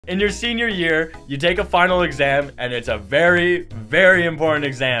In your senior year, you take a final exam, and it's a very, very important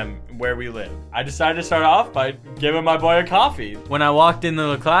exam where we live. I decided to start off by giving my boy a coffee. When I walked into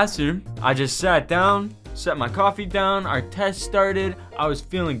the classroom, I just sat down, set my coffee down, our test started. I was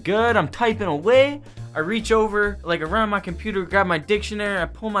feeling good, I'm typing away. I reach over, like around my computer, grab my dictionary, I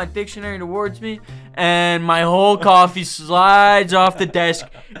pull my dictionary towards me, and my whole coffee slides off the desk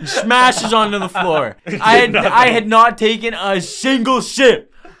and smashes onto the floor. I had not taken a single sip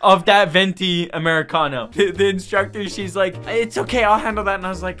of that venti Americano. The instructor, she's like, it's okay, I'll handle that. And I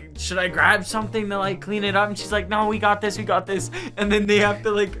was like, should I grab something to like clean it up? And she's like, no, we got this, we got this. And then they have to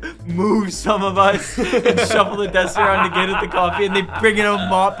like move some of us and shuffle the desk around to get at the coffee, and they bring in a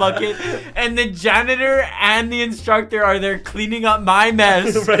mop bucket, and the janitor and the instructor are there cleaning up my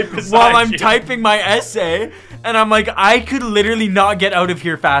mess right while I'm typing my essay. And I'm like, I could literally not get out of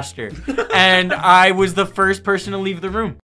here faster. And I was the first person to leave the room.